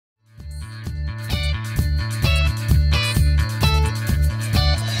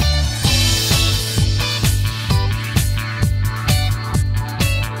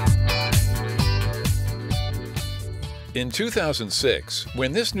In 2006,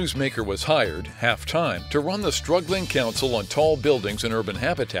 when this newsmaker was hired, half-time, to run the struggling Council on Tall Buildings and Urban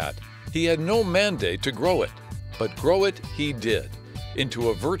Habitat, he had no mandate to grow it. But grow it he did, into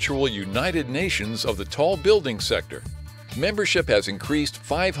a virtual United Nations of the tall building sector. Membership has increased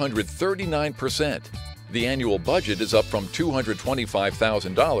 539%. The annual budget is up from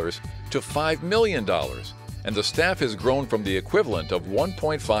 $225,000 to $5 million, and the staff has grown from the equivalent of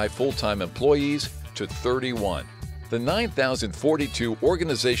 1.5 full-time employees to 31. The 9,042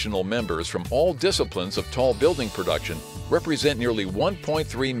 organizational members from all disciplines of tall building production represent nearly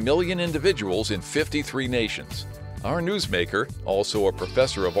 1.3 million individuals in 53 nations. Our newsmaker, also a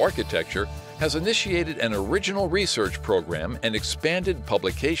professor of architecture, has initiated an original research program and expanded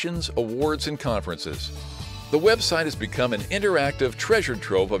publications, awards, and conferences. The website has become an interactive treasure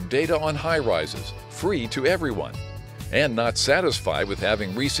trove of data on high-rises, free to everyone. And not satisfied with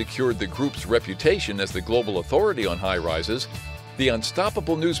having resecured the group's reputation as the global authority on high-rises, the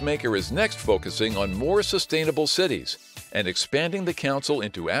Unstoppable Newsmaker is next focusing on more sustainable cities and expanding the council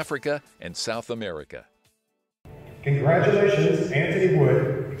into Africa and South America. Congratulations, Anthony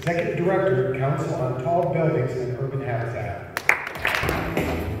Wood, Executive Director, Council on Tall Buildings and Urban Habitat.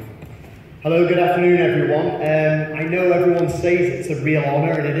 Hello, good afternoon everyone. I know everyone says it's a real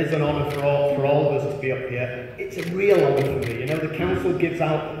honour, and it is an honour for all of us to be up here. It's a real honour for me. You know, the council gives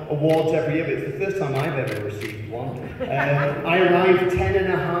out awards every year, but it's the first time I've ever received one. I arrived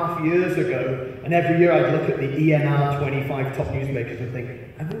 10.5 years ago, and every year I'd look at the ENR 25 top newsmakers and think,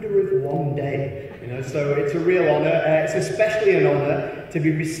 I wonder if one day, you know, so it's a real honour. It's especially an honour to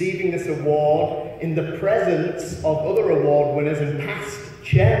be receiving this award in the presence of other award winners and past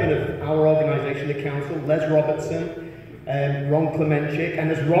chairman of our organisation, the council, Les Robertson, Ron Klemenchik,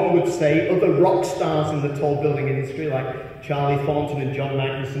 and as Ron would say, other rock stars in the tall building industry like Charlie Thornton and John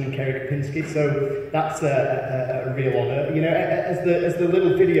Magnuson and Kerry Kapinski. So that's a real honour. You know, as the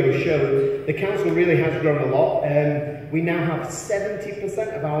little video showed, the council really has grown a lot. We now have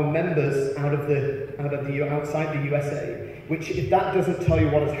 70% of our members outside the USA, which if that doesn't tell you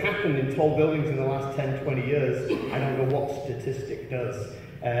what has happened in tall buildings in the last 10, 20 years, I don't know what statistic does.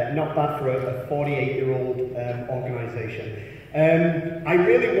 Not bad for a 48-year-old organisation. I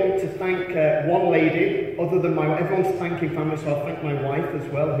really want to thank one lady, other than my wife. Everyone's thanking family, so I'll thank my wife as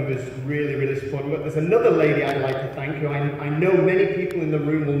well, who is really, really supportive. But there's another lady I'd like to thank, who I know many people in the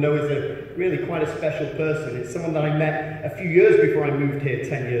room will know is a really quite a special person. It's someone that I met a few years before I moved here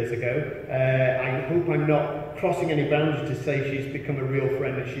 10 years ago. I hope I'm not crossing any boundaries to say she's become a real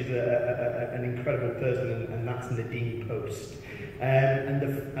friend, and she's an incredible person, and that's Nadine Post. At the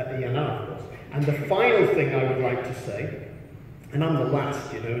ENR, of course. And the final thing I would like to say, and I'm the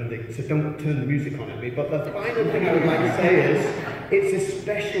last, you know, so don't turn the music on at me, but the final thing I would like to say is, it's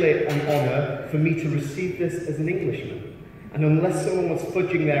especially an honour for me to receive this as an Englishman. And unless someone was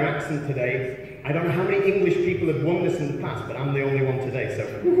fudging their accent today, I don't know how many English people have won this in the past, but I'm the only one today, so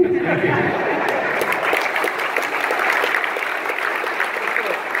thank you.